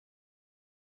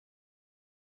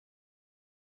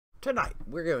Tonight,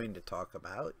 we're going to talk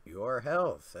about your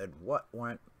health and what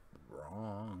went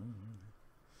wrong.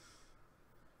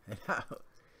 And how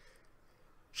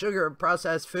sugar and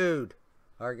processed food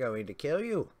are going to kill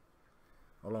you,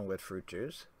 along with fruit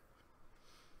juice.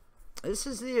 This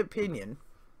is the opinion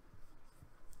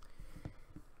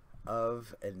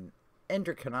of an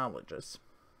endocrinologist,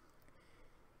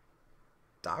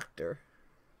 Dr.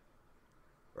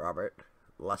 Robert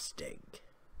Lustig.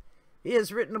 He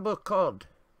has written a book called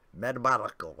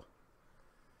Metabolical,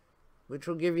 which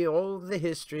will give you all the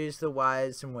histories, the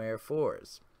whys, and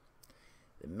wherefores.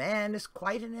 The man is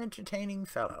quite an entertaining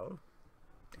fellow.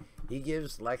 He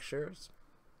gives lectures,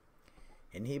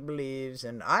 and he believes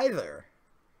in either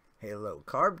a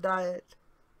low-carb diet,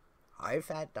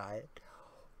 high-fat diet,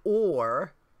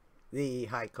 or the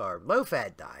high-carb,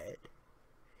 low-fat diet.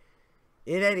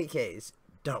 In any case,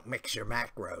 don't mix your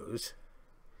macros.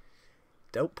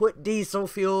 Don't put diesel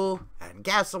fuel and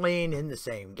gasoline in the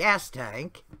same gas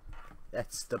tank.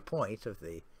 That's the point of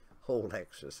the whole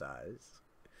exercise.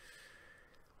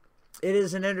 It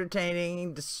is an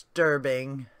entertaining,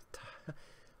 disturbing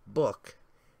book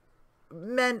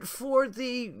meant for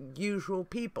the usual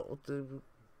people, the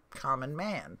common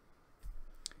man.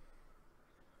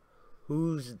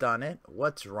 Who's done it?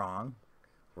 What's wrong?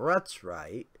 What's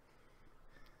right?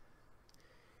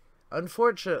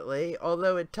 Unfortunately,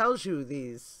 although it tells you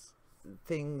these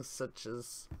things such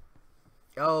as,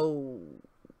 oh,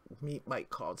 meat might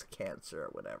cause cancer or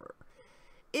whatever,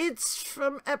 it's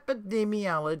from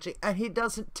epidemiology, and he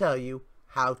doesn't tell you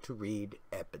how to read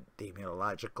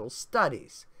epidemiological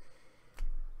studies,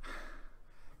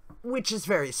 which is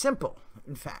very simple,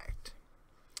 in fact.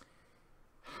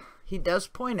 He does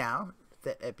point out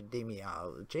that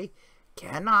epidemiology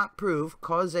cannot prove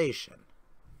causation.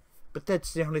 But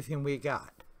that's the only thing we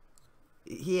got.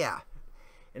 Yeah.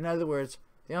 In other words,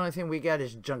 the only thing we got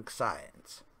is junk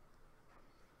science.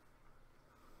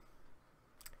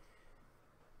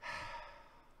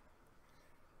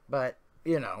 But,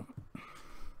 you know,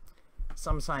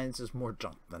 some science is more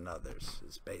junk than others,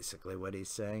 is basically what he's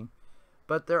saying.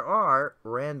 But there are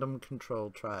random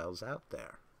controlled trials out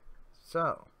there.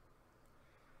 So,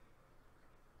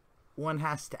 one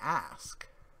has to ask,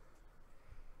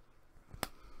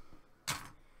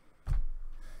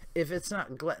 if it's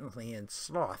not gluttony and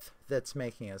sloth that's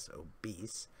making us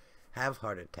obese, have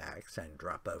heart attacks, and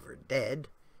drop over dead,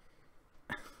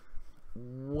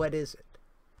 what is it?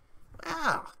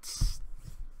 Well, it's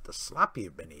the slop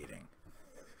you've been eating.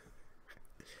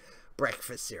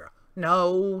 Breakfast cereal.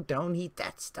 No, don't eat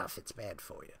that stuff. It's bad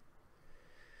for you.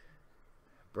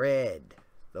 Bread.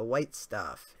 The white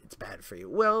stuff. It's bad for you.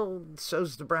 Well,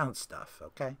 so's the brown stuff,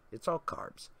 okay? It's all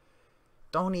carbs.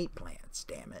 Don't eat plants,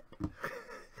 damn it.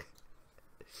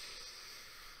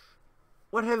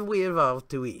 What have we evolved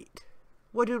to eat?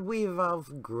 What did we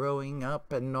evolve growing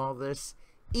up and all this?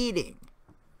 Eating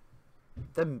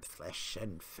the flesh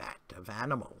and fat of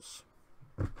animals.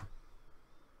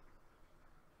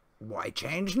 Why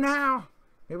change now?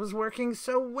 It was working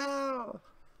so well.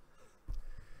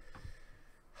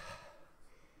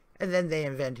 And then they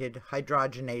invented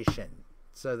hydrogenation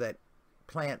so that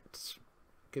plants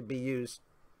could be used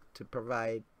to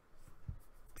provide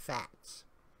fats.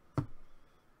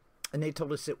 And they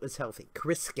told us it was healthy.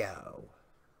 Crisco.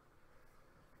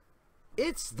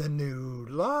 It's the new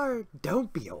lard.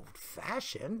 Don't be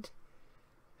old-fashioned.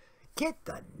 Get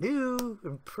the new,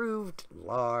 improved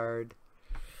lard.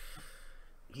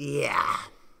 Yeah.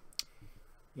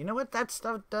 You know what that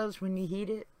stuff does when you heat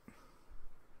it?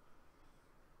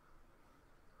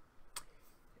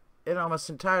 It almost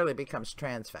entirely becomes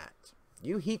trans fats.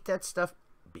 You heat that stuff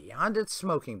beyond its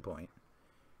smoking point.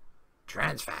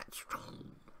 Trans fats.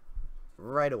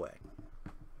 Right away.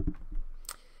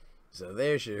 So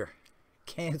there's your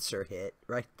cancer hit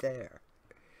right there.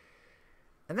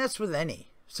 And that's with any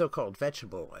so-called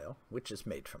vegetable oil, which is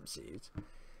made from seeds.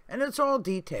 And it's all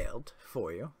detailed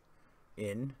for you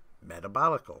in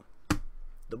Metabolical,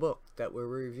 the book that we're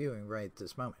reviewing right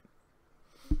this moment.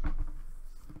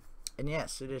 And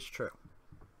yes, it is true.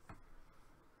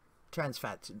 Trans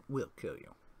fats will kill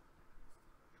you.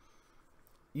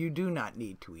 You do not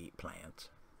need to eat plants.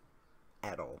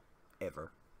 At all.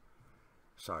 Ever.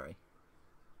 Sorry.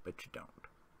 But you don't.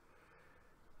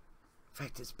 In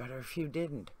fact, it's better if you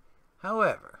didn't.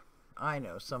 However, I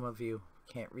know some of you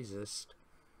can't resist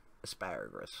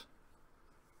asparagus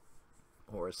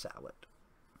or a salad.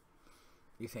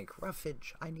 You think,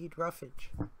 roughage, I need roughage.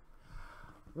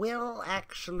 Well,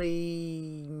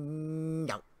 actually,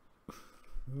 no.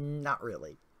 Not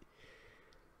really.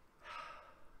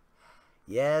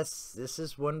 Yes, this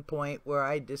is one point where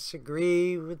I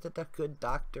disagree with the good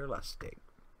Dr. Lustig.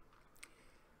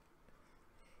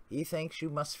 He thinks you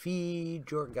must feed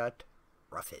your gut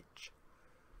roughage.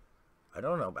 I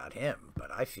don't know about him, but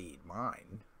I feed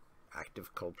mine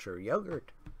active culture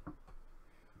yogurt.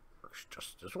 Works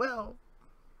just as well,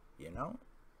 you know.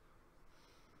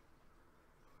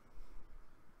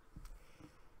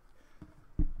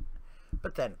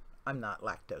 But then, I'm not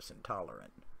lactose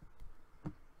intolerant.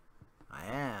 I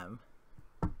am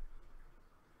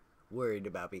worried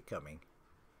about becoming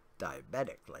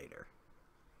diabetic later.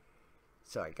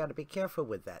 So I gotta be careful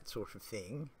with that sort of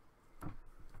thing.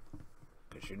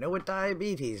 Because you know what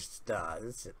diabetes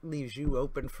does? It leaves you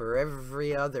open for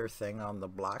every other thing on the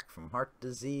block, from heart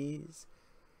disease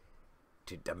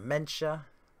to dementia,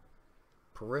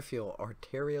 peripheral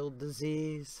arterial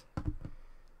disease.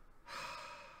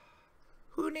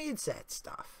 Who needs that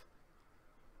stuff?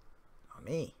 Not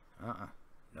me.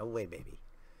 No way, baby.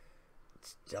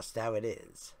 It's just how it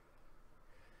is.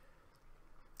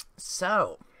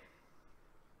 So,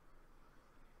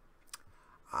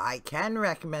 I can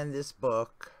recommend this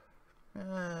book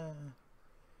if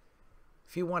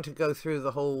you want to go through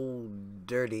the whole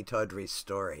dirty, tawdry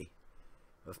story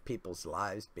of people's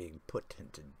lives being put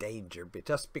into danger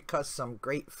just because some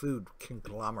great food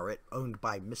conglomerate owned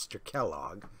by Mr.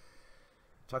 Kellogg.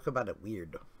 Talk about a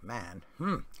weird man.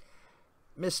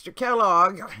 Mr.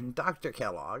 Kellogg, Dr.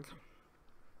 Kellogg,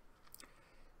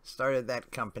 started that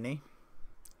company,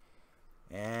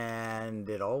 and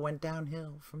it all went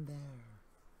downhill from there.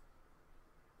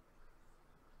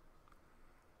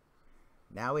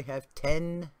 Now we have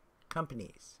 10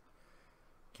 companies,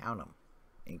 count them,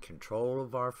 in control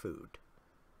of our food.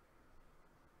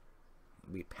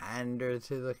 We pander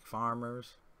to the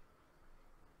farmers.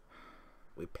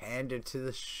 We pander to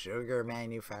the sugar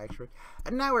manufacturers.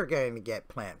 And now we're going to get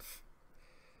plant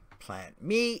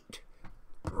meat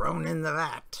grown in the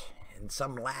vat in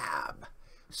some lab.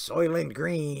 Soylent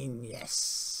Green,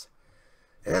 yes.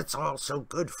 It's all so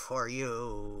good for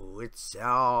you. It's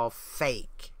all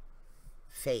fake.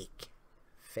 Fake.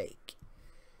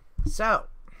 So,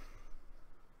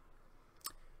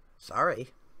 sorry,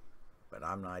 but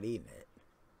I'm not eating it.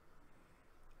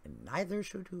 And neither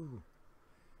should you.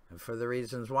 And for the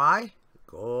reasons why,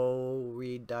 go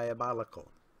read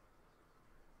Diabolical.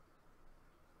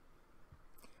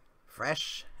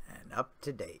 Fresh and up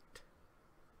to date.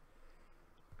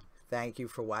 Thank you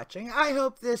for watching. I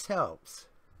hope this helps.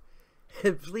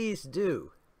 Please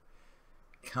do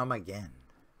come again.